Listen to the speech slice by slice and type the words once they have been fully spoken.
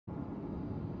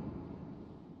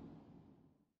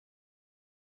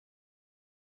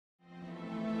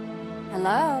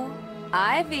Hello?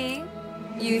 Ivy?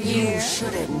 You here? You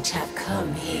shouldn't have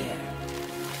come here.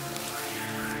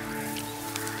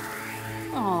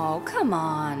 Oh, come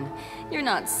on. You're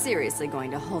not seriously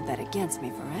going to hold that against me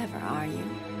forever, are you?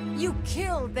 You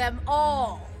killed them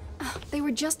all! Oh, they were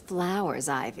just flowers,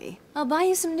 Ivy. I'll buy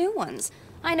you some new ones.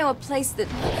 I know a place that...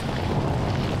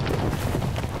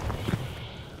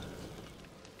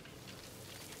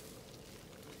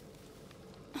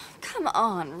 Come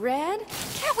on, Red.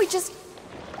 Can't we just...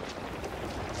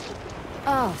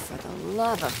 Oh, for the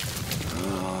love of...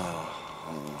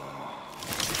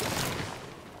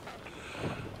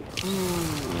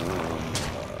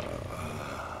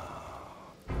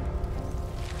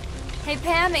 Hey,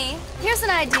 Pammy, here's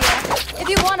an idea. If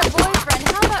you want a boyfriend,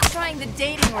 how about trying the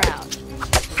dating route?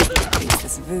 It's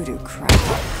this voodoo crap.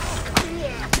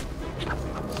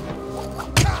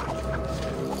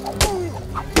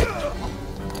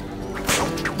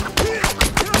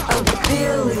 A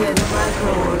billion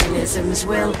microorganisms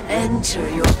will enter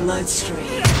your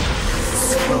bloodstream.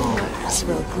 Spores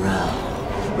will grow,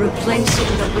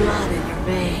 replacing the blood in your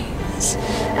veins.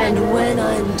 And when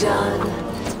I'm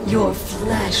done, your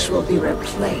flesh will be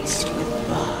replaced with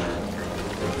bark.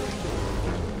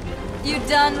 You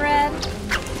done, Red?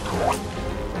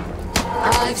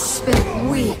 I've spent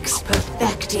weeks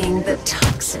perfecting the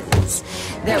toxins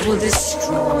that will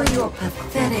destroy your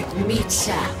pathetic meat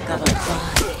sack of a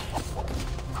body.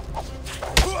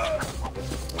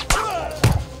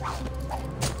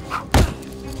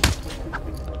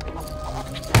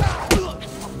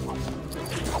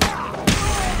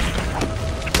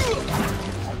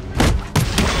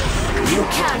 You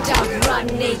can't outrun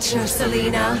nature,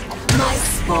 Selena. My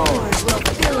spores will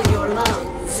fill your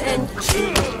lungs and kill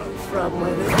you from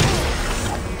within.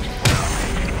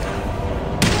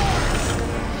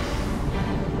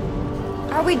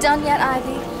 Are we done yet,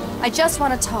 Ivy? I just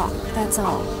want to talk, that's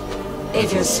all.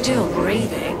 If you're still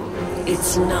breathing,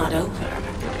 it's not over.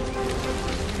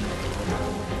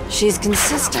 She's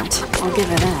consistent, I'll give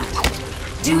her that.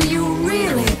 Do you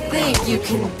really think you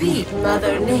can beat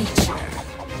Mother Nature?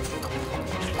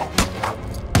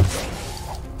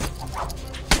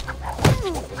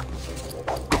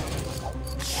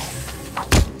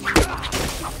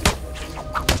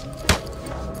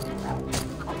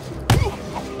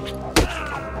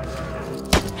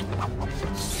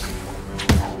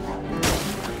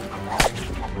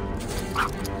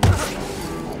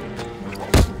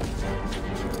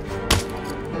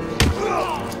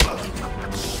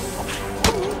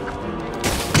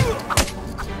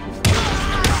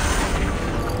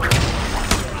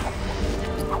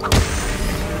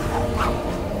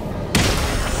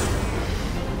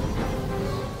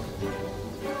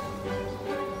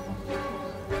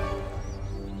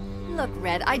 Look,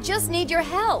 Red, I just need your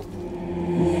help.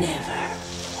 Never.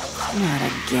 Not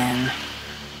again.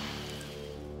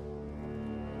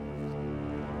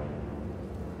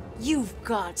 You've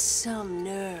got some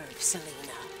nerve, Selena.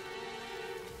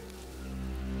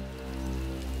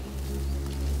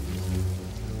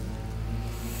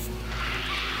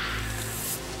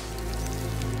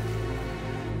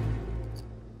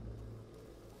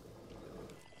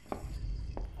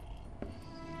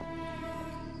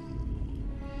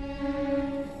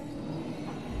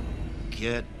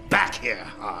 Get back here,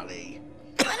 Harley.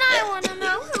 But I want to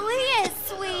know who he is,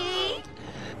 sweetie.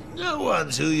 No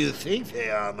one's who you think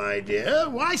they are, my dear.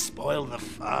 Why spoil the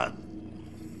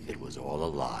fun? It was all a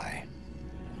lie.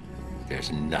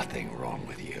 There's nothing wrong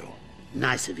with you.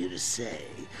 Nice of you to say,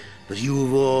 but you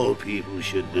of all people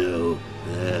should know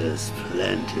there's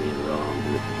plenty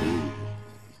wrong with me.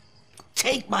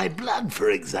 Take my blood, for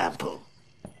example.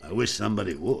 I wish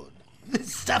somebody would.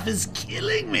 This stuff is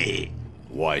killing me.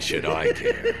 Why should I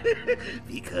care?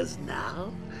 Because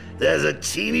now, there's a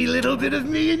teeny little bit of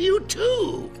me in you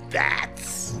too,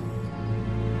 Bats.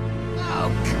 Oh,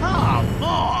 come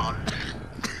on!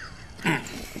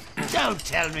 Don't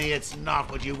tell me it's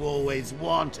not what you always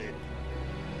wanted.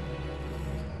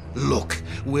 Look,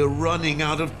 we're running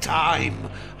out of time.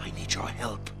 I need your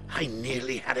help. I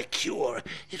nearly had a cure.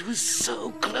 It was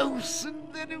so close,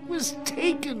 and then it was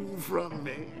taken from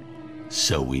me.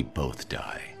 So we both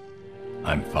die.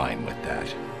 I'm fine with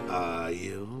that. Are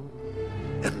you?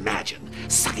 Imagine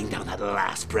sucking down that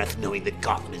last breath knowing that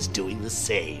Gotham is doing the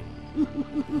same.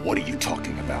 What are you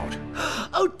talking about?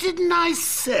 Oh, didn't I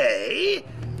say?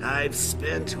 I've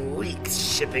spent weeks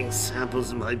shipping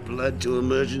samples of my blood to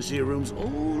emergency rooms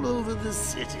all over the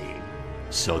city.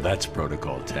 So that's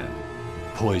Protocol 10.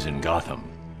 Poison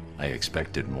Gotham. I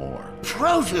expected more.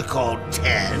 Protocol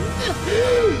 10?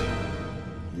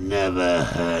 Never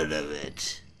heard of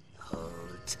it.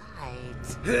 Hold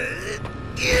tight.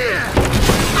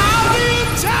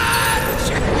 Charge!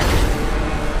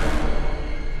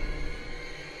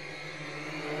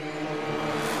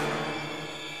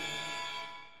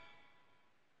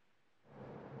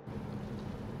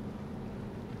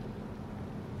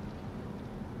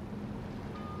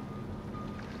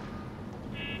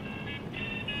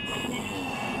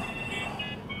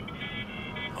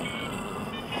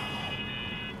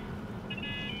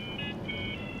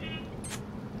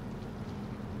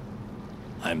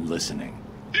 I'm listening.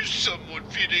 Is someone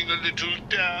feeling a little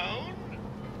down?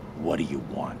 What do you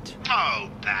want? Oh,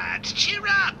 Bat, cheer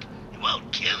up. It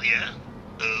won't kill you.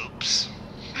 Oops.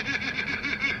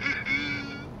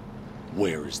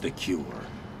 Where is the cure?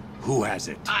 Who has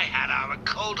it? I had our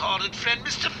cold-hearted friend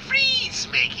Mr. Freeze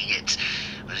making it,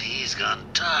 but he's gone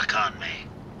dark on me.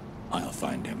 I'll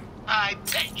find him. I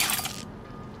bet you.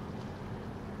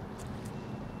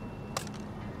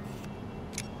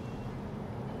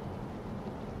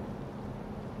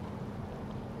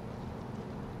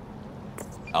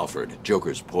 Alfred,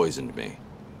 Joker's poisoned me.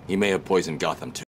 He may have poisoned Gotham too.